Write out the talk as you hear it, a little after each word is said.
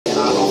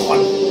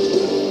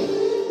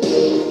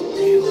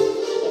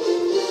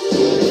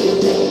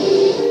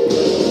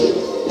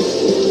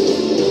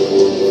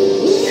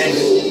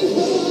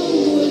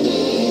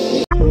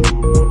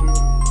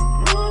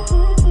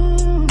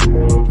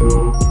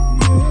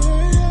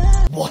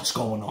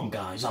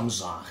I'm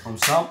Zach. I'm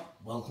Sam.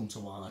 Welcome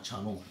to our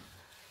channel.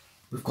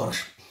 We've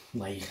got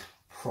like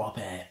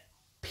proper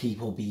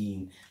people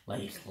being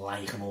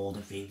liking all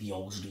the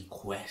videos,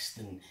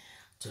 requesting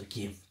to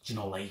give, you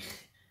know, like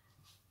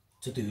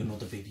to do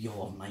another video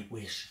of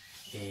Nightwish,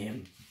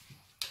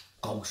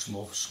 Ghost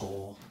Love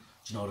Score,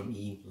 do you know what I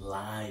mean?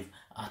 Live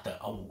at the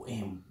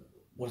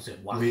what is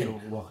it?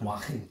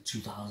 Wacken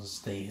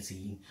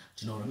 2013.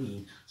 Do you know what I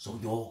mean? So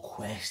your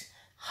quest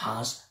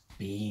has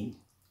been,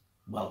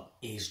 well,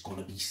 is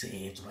gonna be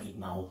saved right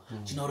now. Do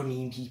you know what I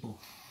mean, people?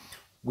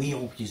 We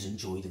hope you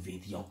enjoy the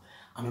video.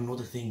 And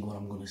another thing, what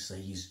I'm gonna say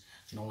is,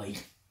 you know,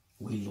 like,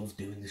 we love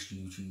doing this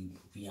YouTube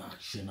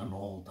reaction and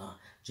all that.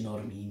 Do you know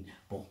what I mean?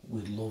 But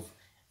we'd love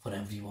for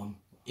everyone,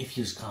 if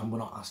you can, we're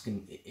not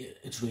asking,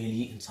 it's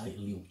really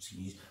entirely up to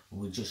you.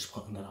 We're just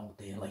putting it out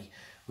there. Like,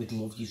 we'd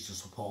love you to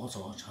support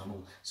our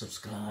channel,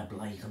 subscribe,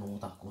 like, and all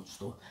that good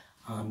stuff.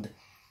 And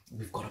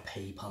we've got a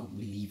PayPal.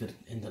 We leave it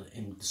in the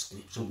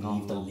description. We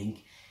leave the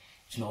link.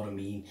 Do you know what I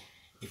mean?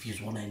 If you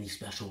want any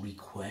special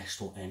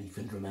request or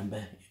anything,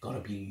 remember, you've got to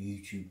be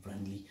YouTube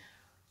friendly.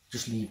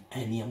 Just leave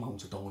any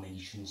amount of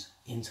donations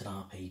into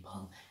our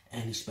PayPal.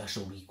 Any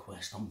special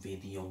request on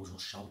videos or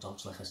shout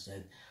outs, like I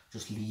said,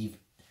 just leave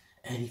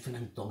anything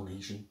in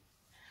donation.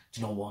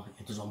 Do you know what?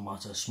 It doesn't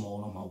matter,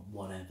 small amount,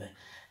 whatever.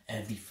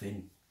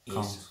 Everything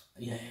is,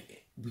 yeah,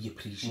 we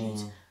appreciate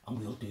it. And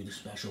we'll do the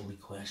special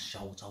requests,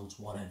 shout outs,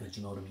 whatever. Do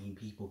you know what I mean,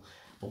 people?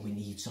 But we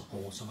need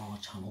support on our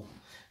channel,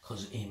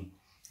 because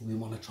we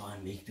want to try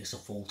and make this a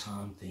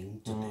full-time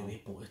thing to do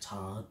it, but it's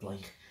hard.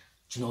 Like,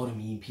 do you know what I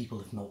mean,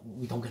 people? If not,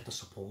 we don't get the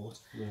support.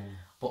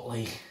 But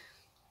like,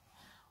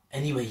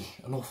 anyway,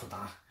 enough of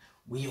that.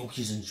 We hope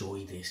you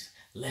enjoy this.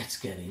 Let's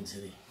get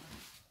into it.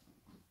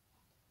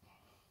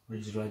 Are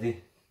you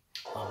ready?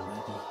 I'm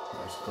ready.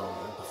 Let's go.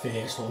 The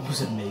first one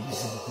was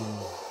amazing.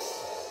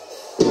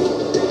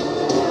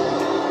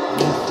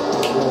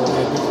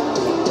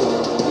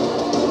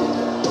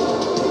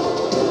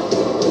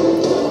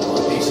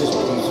 Oh, this is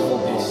beautiful,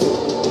 this.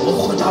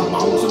 Look at that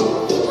mountain.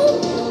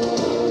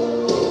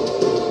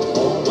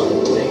 Oh my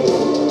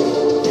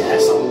days.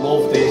 Yes, I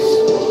love this.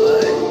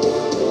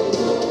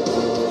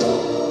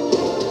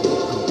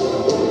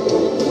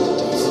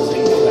 This is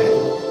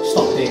incredible.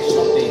 Stop there,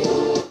 stop there.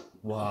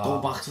 Wow. Go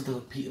back to the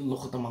people,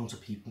 look at the amount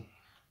of people.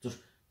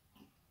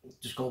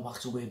 Just go back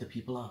to where the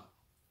people are.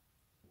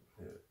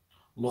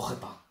 Look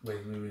at that.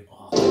 Wait.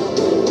 Oh.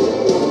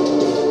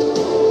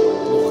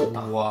 Look at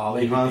that. Wow,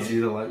 Wait, you can't see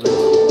the light.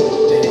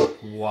 there.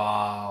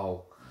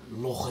 Wow.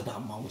 Look at that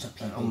amount of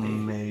people.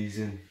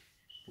 Amazing.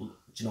 There. Do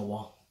you know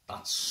what?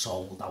 That's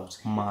sold out.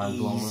 Mind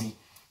blowing. Easy.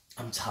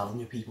 I'm telling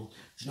you, people.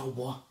 Do you know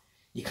what?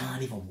 You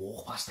can't even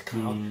walk past the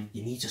crowd.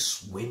 You need to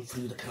swim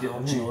through the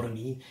crowd, do you know what I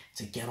mean?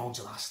 To get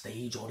onto that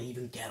stage or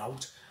even get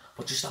out.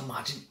 But just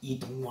imagine you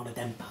done one of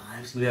them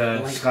dives. Yeah,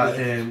 like,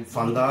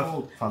 fan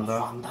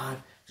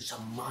dive. Just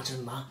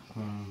imagine that.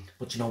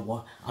 But you know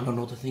what? And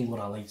another thing what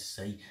I like to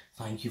say,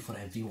 thank you for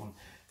everyone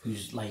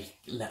who's like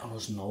letting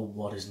us know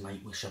what is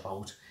Nightwish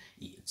about.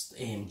 It's,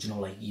 do you know,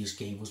 like, you just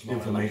gave us a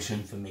lot of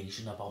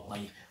information about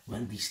like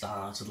when they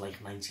started,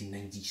 like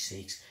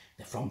 1996.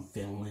 They're from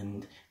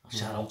Finland.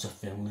 Shout out to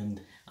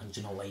Finland. And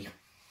you know, like,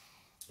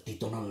 they've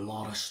done a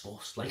lot of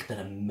stuff. Like, they're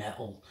a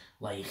metal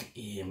like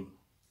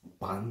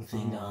band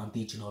thing, aren't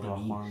they? Do you know what I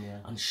mean?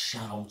 Yeah. And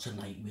shout out to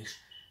Nightwish.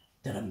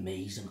 They're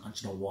amazing, and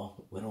you know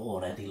what? We're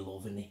already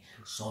loving it.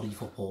 Sorry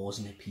for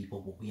pausing it, people,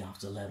 but we have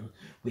to let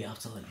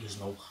you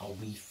know how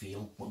we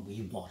feel when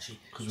we watch it.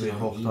 Because we're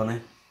hooked on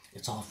it.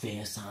 It's our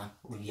first time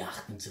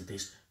reacting to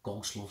this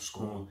Ghost Love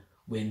Score.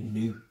 We're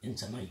new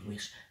into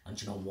Nightwish,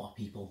 and you know what,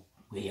 people?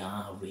 We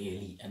are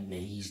really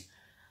amazed.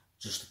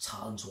 Just the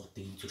talent what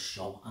they just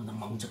show, and the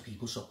amount of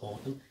people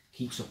support them.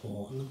 Keep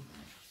supporting them.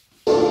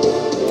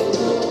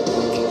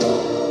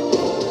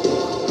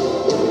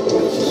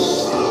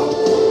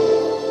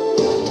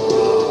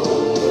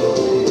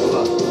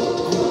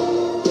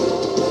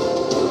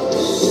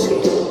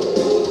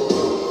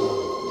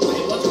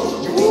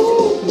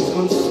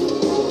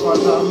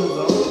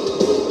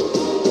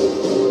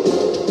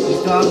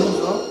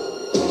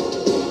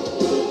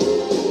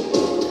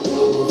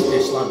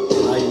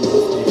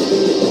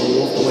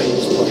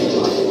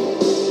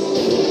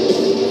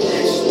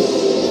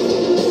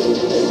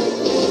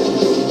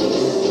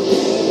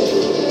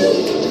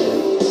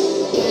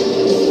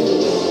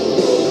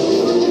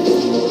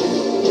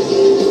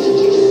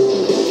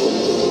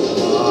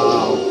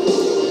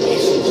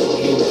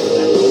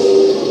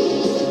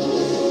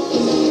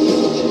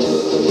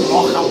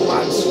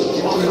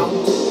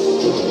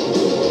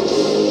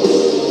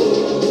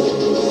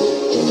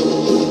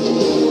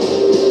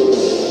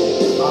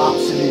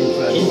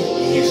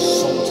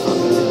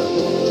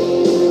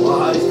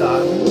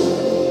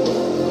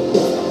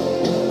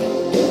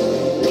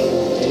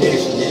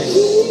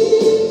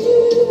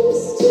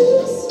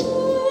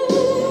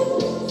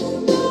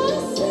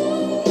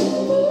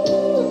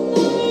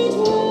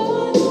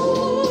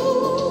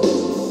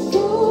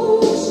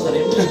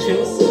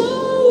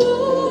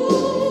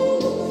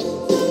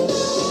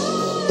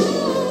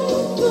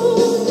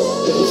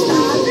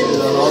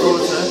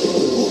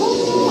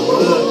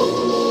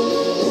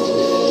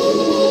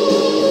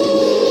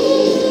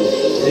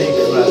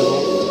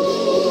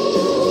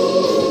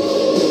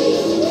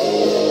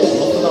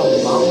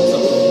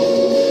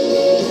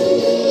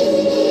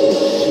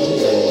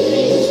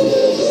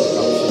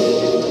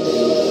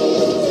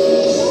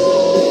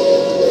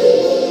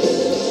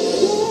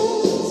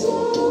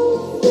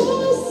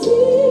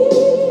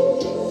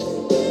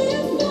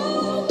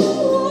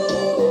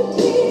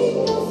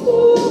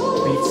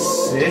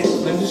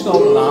 just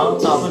going around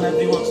tapping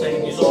everyone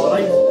saying he's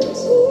alright.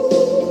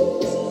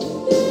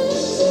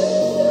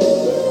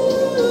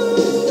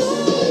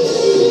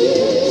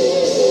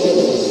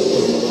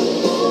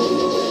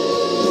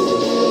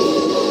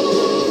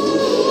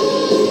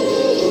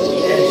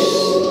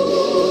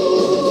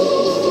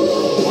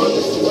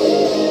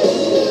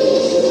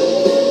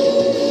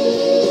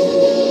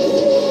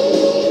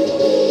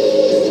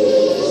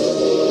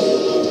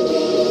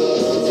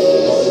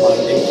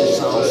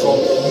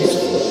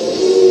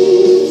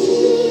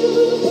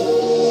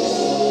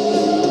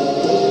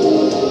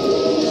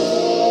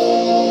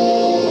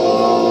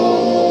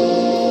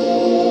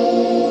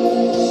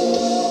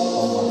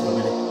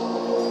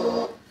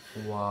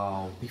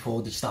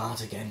 Before they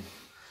start again,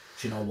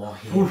 do you know what?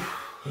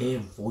 Her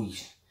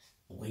voice,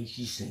 the way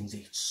she sings,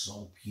 it's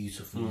so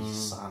beautifully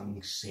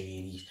sang,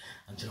 series,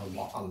 and do you know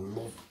what? I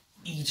love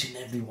each and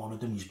every one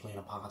of them who's playing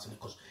a part in it,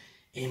 because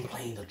him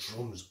playing the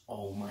drums,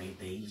 oh my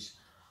days,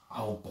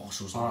 our boss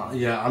was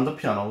yeah, and the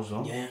piano as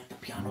well. Yeah, the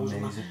piano's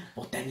and that.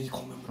 But then he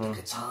come in with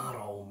the guitar,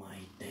 oh my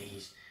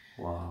days.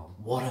 Wow.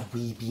 What have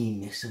we been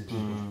missing,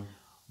 people?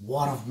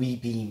 What have we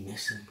been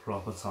missing?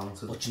 Proper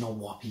talented. But you know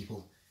what,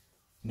 people?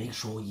 Make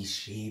sure you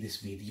share this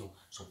video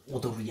so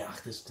other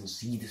reactors can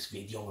see this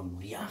video and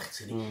react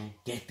to it.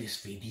 Get this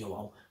video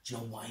out. Do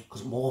you know why?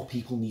 Because more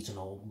people need to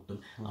know about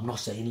them. I'm not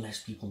saying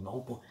less people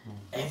know, but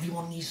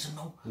everyone needs to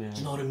know. Do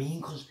you know what I mean?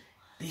 Because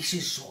this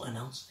is something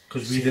else.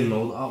 Because we didn't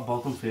know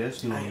about them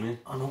first, you know what I mean?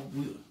 I know.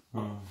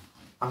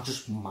 I'm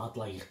just mad,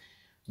 like,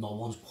 no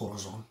one's put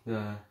us on.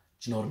 Yeah.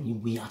 Do you know what I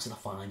mean? We had to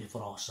find it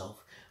for ourselves.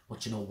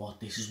 But you know what?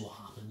 This is what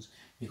happens.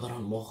 You gotta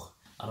look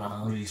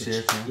around.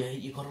 Research, yeah,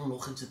 you gotta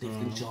look into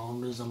different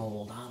genres and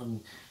all that,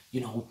 and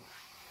you know,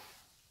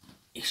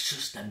 it's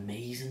just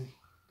amazing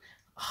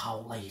how,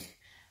 like,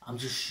 I'm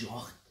just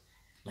shocked,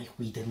 like,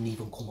 we didn't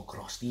even come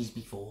across these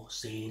before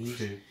series.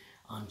 True.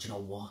 And you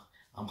know what?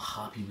 I'm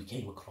happy we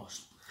came across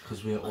them.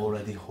 Because we're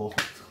already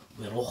hooked.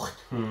 We're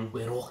hooked.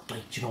 We're hooked.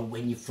 Like, you know,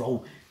 when you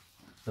throw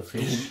the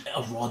fish,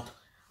 a rod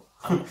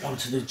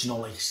onto the, you know,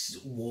 like,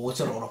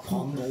 water or a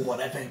pond or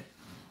whatever,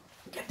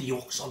 get the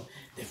hooks on,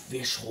 the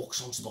fish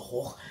hooks onto the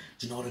hook.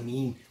 Do you know what I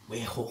mean?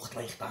 We're hooked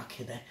like that,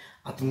 kid.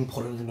 I didn't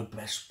put it in the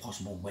best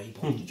possible way,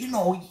 but you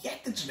know, you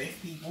get the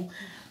drift, people.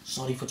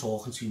 Sorry for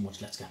talking too much.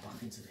 Let's get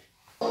back into it.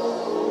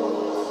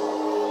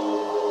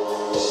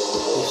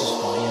 This is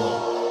fire.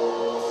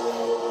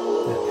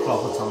 They're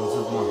proper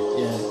talented, man.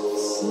 Yeah.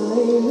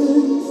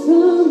 Silent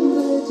from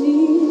the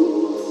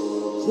deep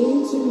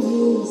came to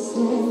me,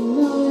 sang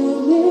I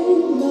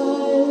made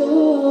my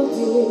love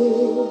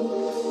here.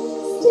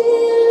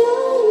 Still I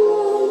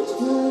write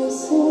my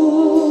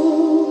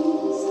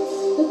songs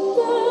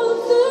about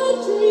the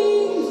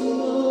dream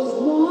of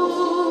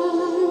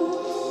mine.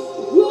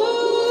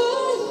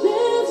 Worth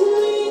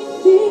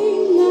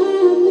everything I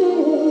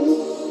may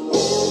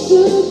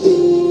ever be.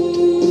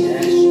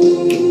 Yes.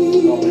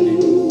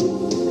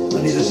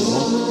 I need a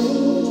drum.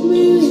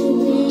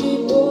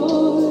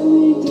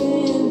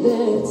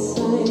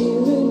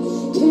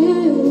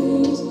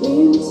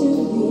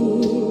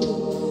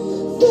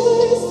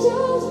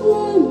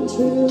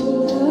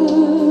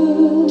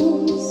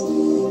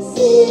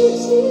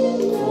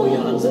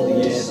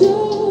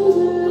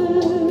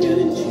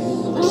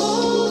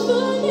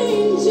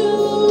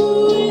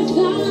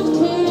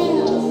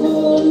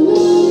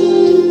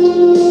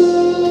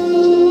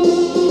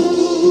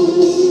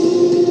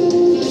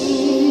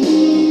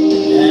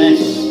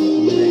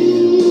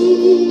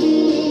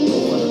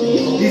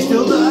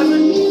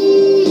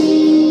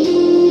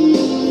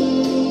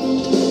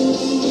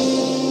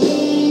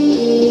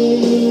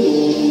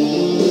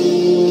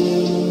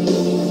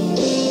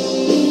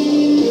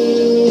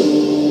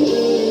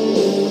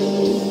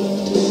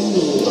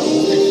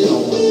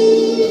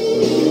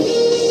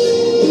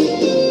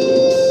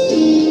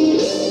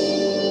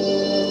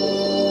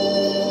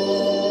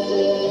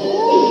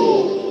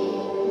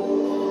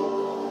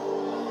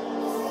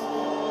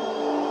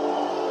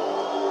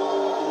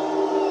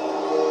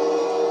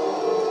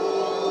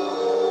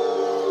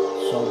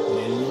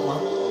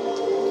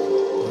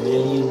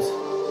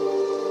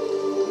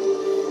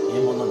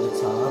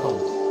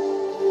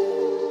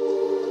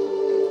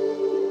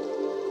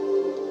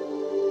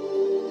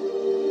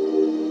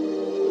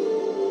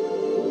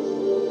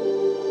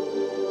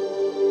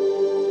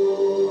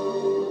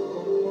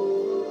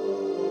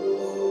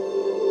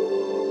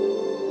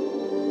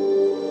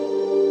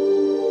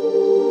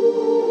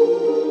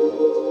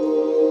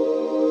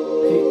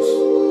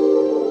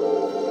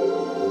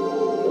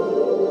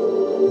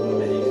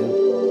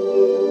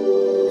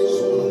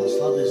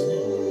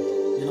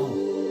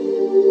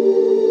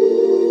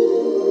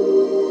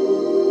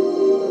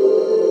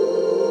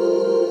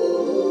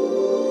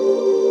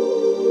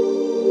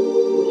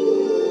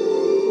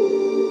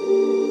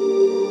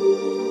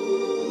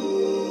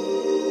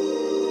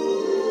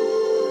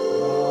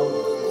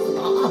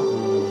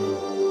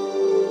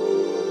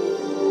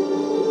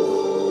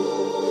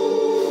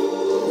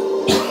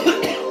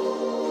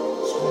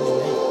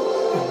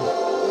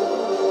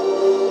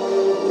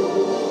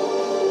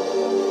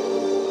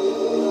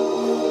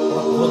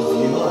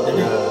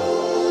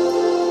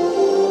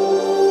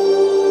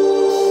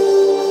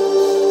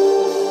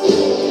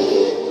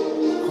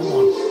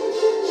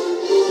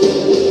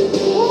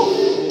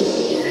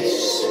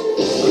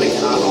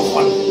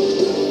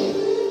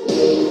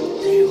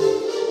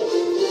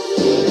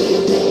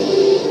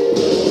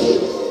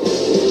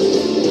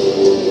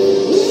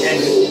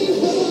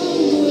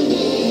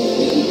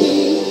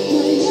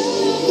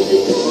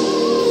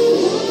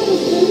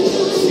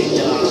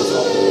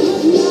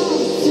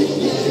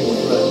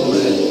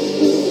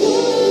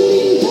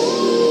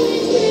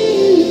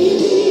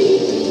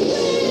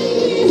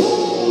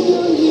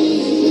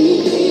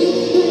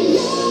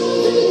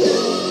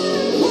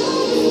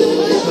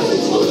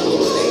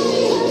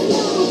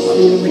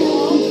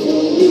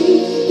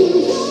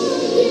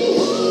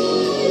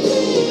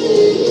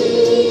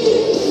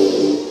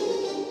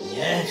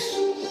 Yes.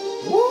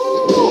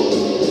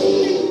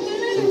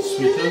 It's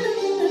sweeter.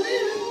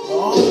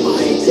 Oh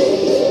my.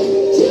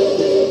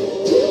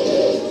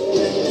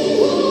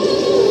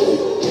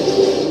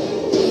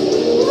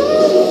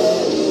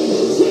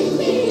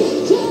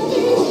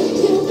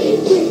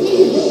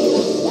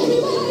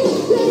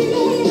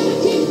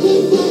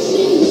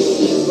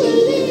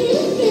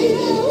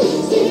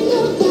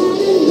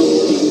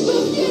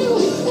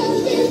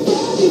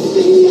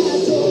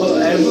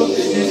 Whatever.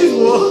 You just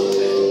walk.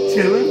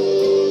 Chilling.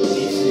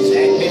 This is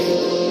epic.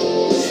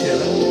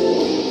 Chilling.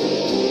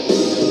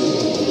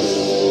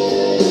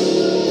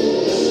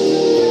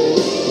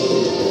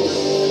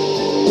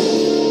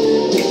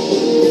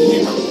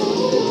 Yeah.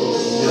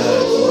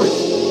 Yeah, it's nice.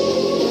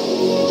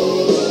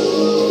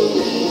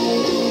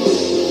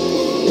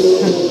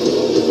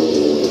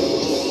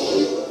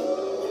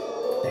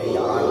 They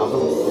are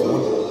having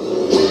fun.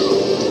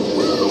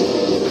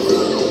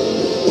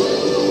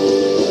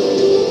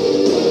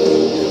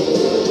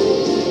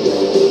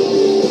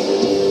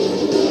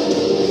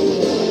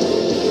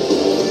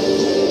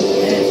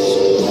 Yes,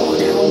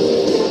 rock out.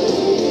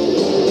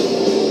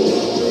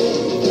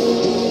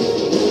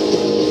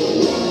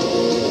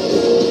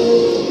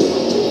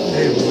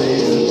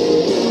 Amazing.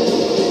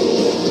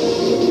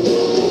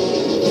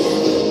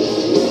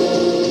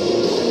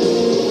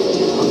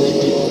 How many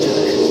people do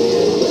that?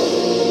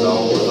 No,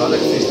 was that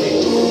like 50?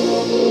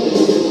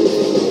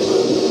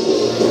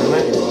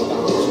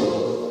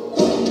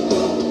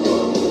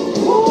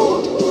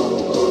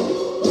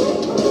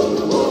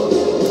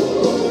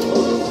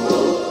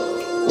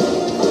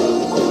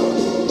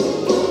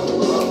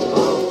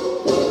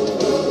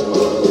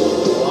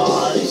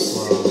 Oh, this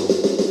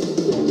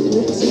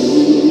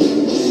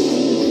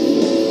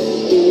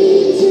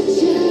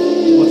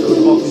What's good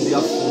about in the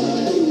afternoon?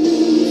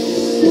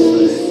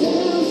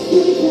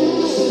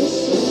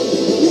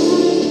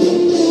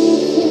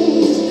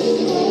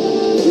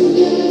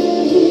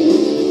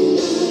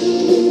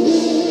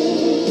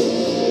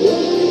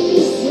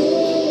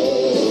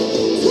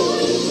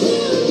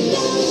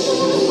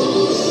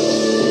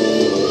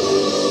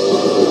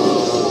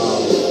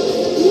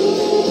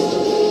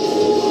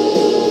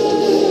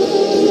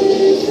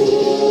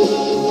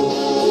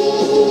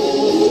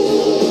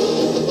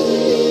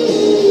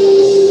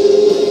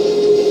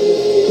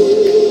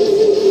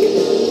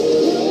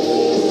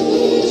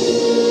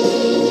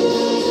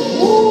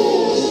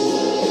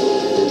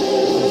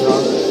 Is that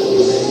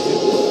amazing?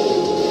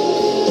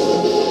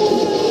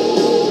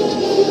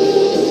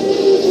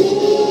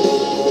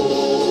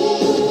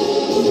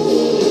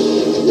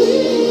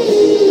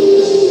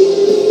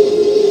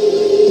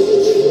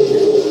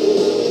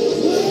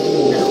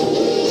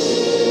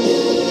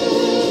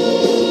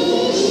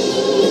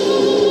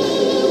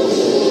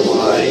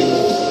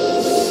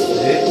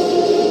 Sick.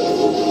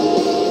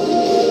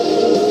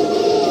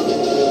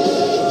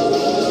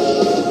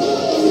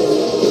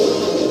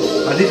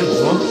 I need a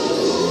drum.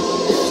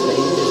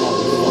 stages on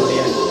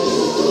fire.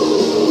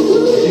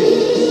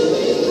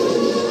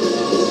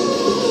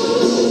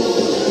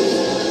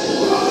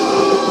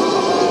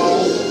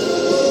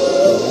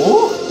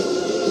 Oh!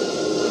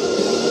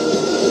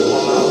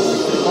 Wow,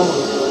 it's still on.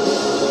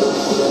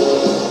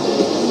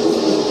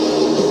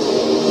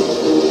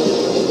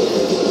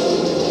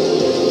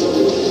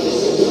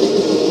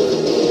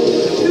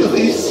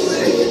 Really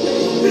sick.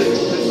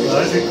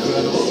 That's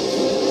incredible.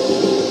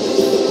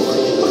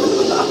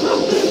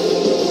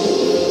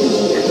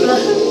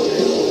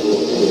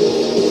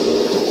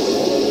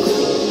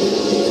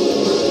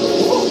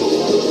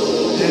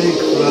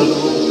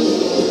 Incredible.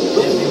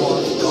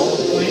 Everyone's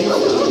going crazy.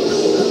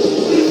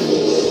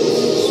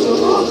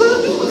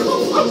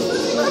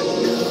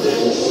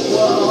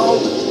 Wow.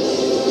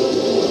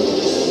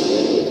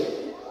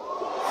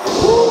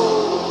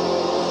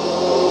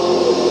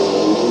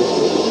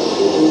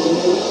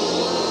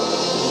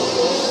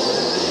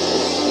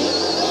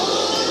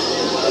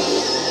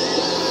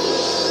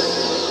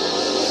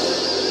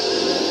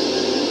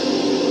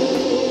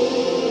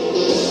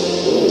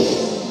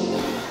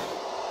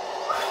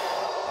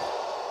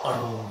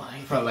 Oh my.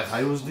 Felt like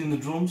I was doing the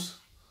drums.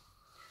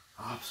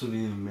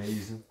 Absolutely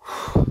amazing.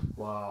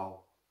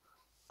 Wow.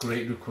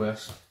 Great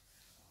request.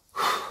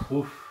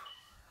 Oof.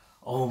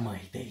 Oh my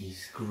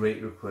days.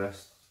 Great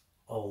request.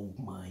 Oh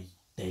my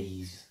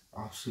days.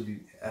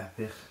 Absolutely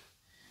epic.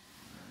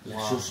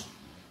 Let's just,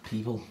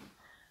 people,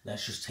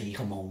 let's just take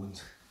a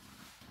moment.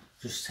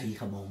 Just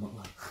take a moment,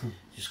 like,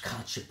 just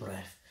catch your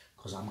breath,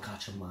 because I'm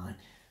catching mine.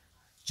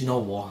 Do you know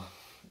what?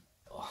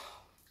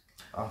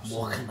 Absolutely.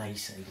 What can I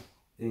say?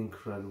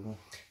 Incredible.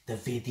 The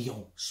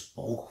video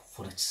spoke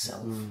for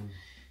itself.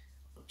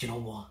 Do you know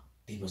what?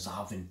 They was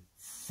having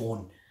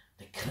fun.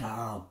 The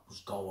crowd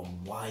was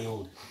going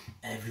wild.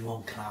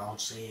 Everyone crowd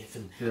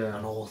surfing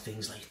and all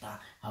things like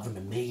that. Having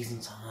an amazing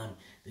time.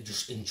 They're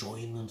just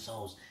enjoying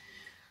themselves.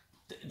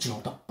 Do you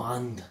know, the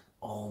band?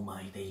 Oh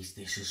my days,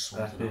 this is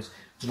something else.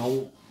 Do you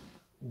know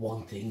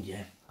one thing,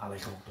 yeah, I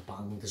like about the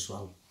band as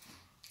well?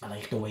 I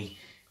like the way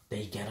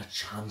they get a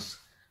chance,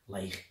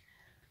 like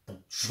the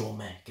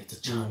drummer gets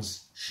a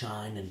chance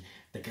shining,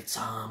 the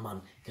guitar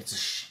man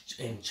gets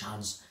a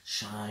chance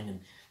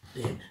shining,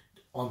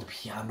 on the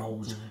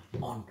pianos,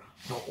 on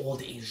all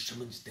the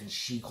instruments, then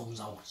she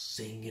comes out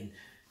singing,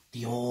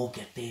 they all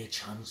get their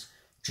chance,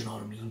 do you know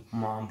what I mean?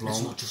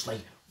 It's not just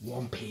like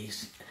one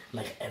person,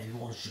 like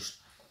everyone's just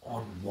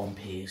on one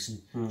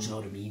person, do you know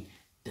what I mean?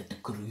 The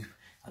group,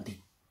 and they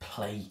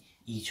play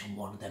each and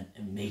one of them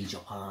a major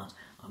part,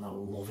 and I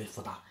love it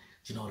for that,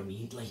 do you know what I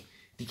mean? Like,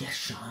 they get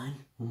shine,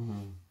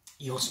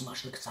 he'll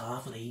smash the guitar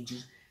for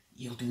ages,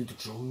 he'll do the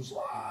drums.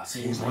 Wow,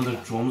 seeing one of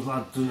the drums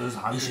lad doing his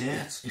hand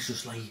hits. It's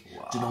just like,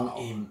 do you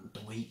know,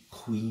 the way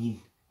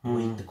Queen, the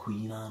way the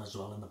Queen are as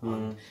well in the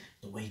band,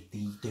 the way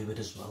they do it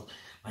as well.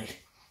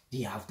 Like, they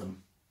have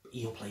them,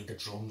 he'll play the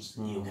drums,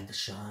 he'll get the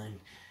shine,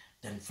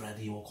 then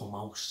Freddie will come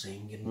out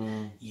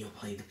singing, he'll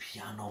play the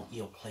piano,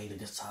 he'll play the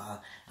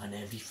guitar and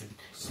everything.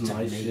 It's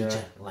nice, a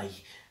major,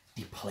 like,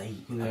 they play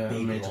a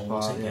big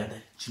role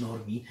together, do you know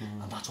what I mean?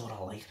 And that's what I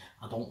like.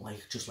 I don't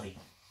like just like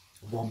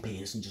one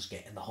person just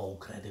getting the whole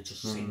credit,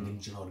 just singing,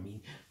 do you know what I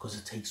mean? Because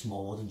it takes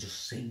more than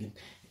just singing.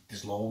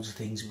 There's loads of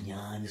things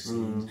behind the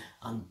scenes,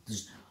 and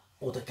there's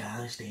other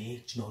guys there,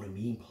 do you know what I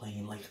mean,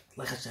 playing like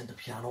I said, the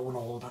piano and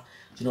all that,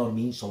 do you know what I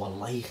mean? So I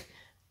like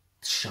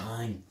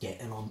shine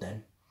getting on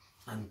them,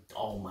 and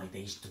oh my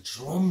days, the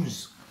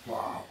drums,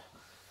 wow,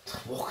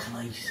 what can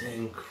I say?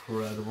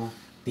 Incredible.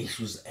 This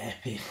was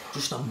epic.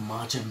 Just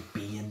imagine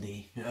being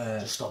there. Yeah.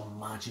 Just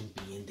imagine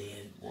being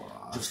there.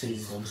 Wow. Just in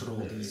front of all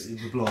these.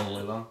 You'd be blown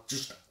away, man.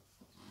 Just.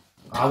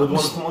 I would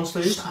want to come on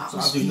stage.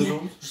 Just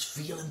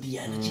feeling the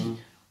energy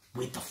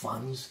with the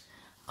fans,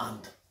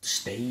 and the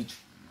stage.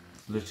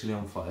 Literally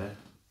on fire.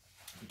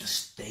 The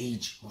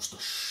stage must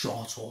have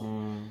shot up.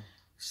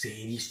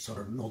 Serious to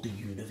another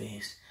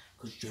universe.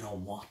 Because you know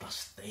what? That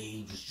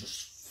stage was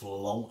just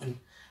floating.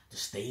 The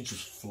stage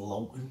was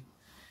floating.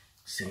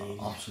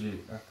 Absolutely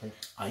epic.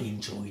 I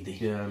enjoyed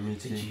it. Yeah, me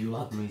too. Did you,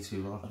 lad? Me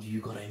too, lad. Have you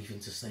got anything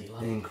to say,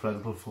 lad?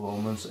 Incredible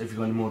performance. If you've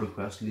got any more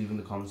requests, leave in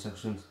the comment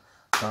section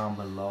down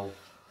below.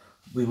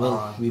 We will.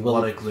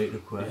 What a great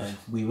request. Yeah,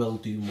 we will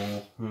do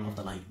more of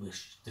the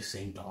Nightwish. This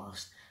ain't the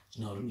last.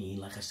 Do you know what I mean?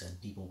 Like I said,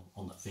 people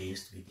on the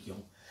first video,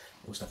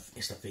 it's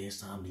the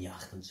first time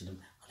reacting to them,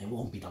 and it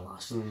won't be the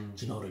last. Do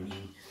you know what I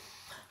mean?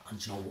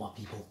 And you know what,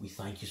 people? We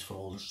thank you for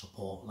all the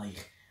support.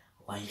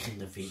 Liking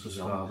the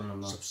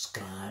video,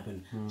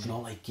 subscribing, do you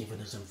know, like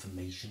giving us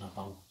information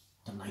about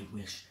the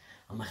Nightwish.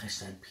 And like I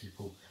said,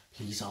 people,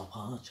 please help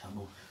our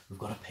channel. We've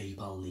got a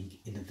PayPal link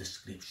in the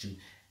description.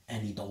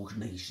 Any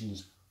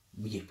donations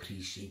we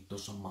appreciate,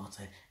 doesn't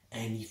matter.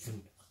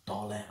 Anything,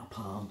 $1,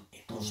 £1,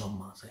 it doesn't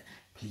matter.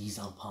 Please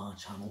help our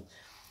channel.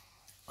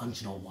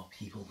 And you know what,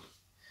 people?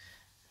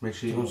 Make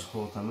sure you go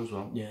support them as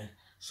well. Yeah,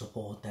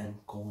 support them,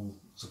 go and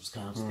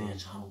subscribe to their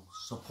channel,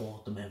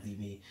 support them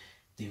everywhere.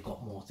 They've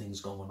got more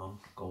things going on,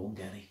 go and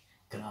get it,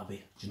 grab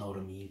it, do you know what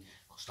I mean?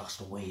 Because that's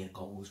the way it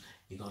goes.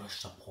 You gotta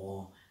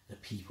support the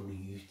people who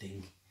you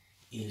think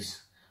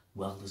is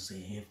well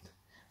deserved,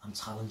 and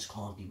talents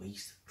can't be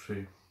wasted.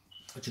 True.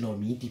 Do you know what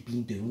I mean? They've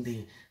been doing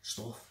their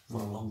stuff for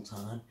a long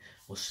time,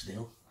 but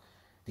still,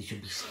 they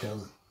should be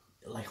still,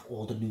 like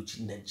all the new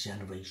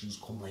generations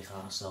come like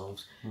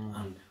ourselves,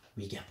 and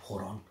we get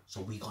put on,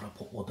 so we gotta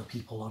put other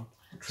people on.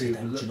 True.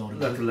 Them, do you know what I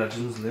mean? Let the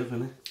legends live,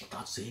 innit?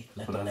 That's it,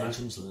 let the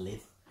legends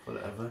live.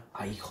 Forever.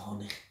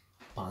 Iconic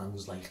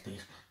bands like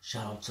this.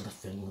 Shout out to the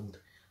Finland,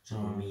 do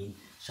you know what I mean?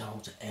 Shout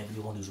out to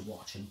everyone who's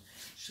watching,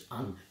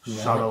 and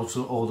shout out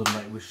to all the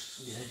Nightwish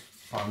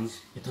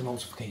fans. Hit the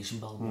notification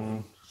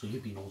bell, so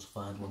you'll be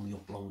notified when we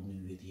upload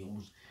new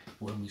videos,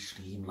 when we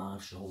stream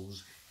live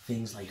shows,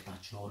 things like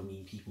that, do you know what I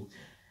mean, people?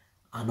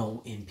 I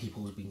know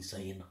people have been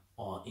saying,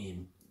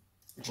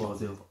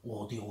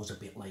 audio's a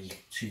bit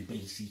like too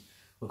bassy.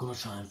 We're gonna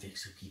try and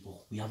fix it,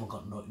 people. We haven't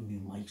got no new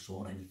mics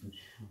or anything,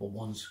 but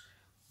once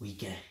we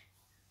get,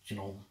 you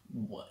know,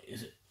 what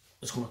is it?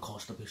 It's gonna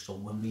cost a bit. So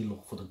when we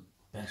look for the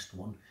best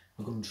one,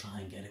 we're gonna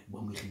try and get it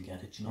when we can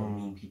get it. You know what I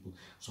mean, people?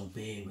 So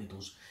bear with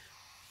us.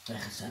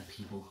 Like I said,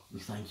 people, we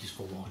thank you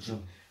for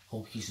watching.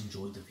 Hope you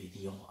enjoyed the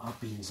video. I've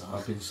been Zach.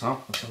 I've been Sam.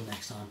 Until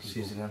next time,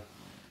 people. See you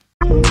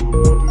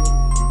again.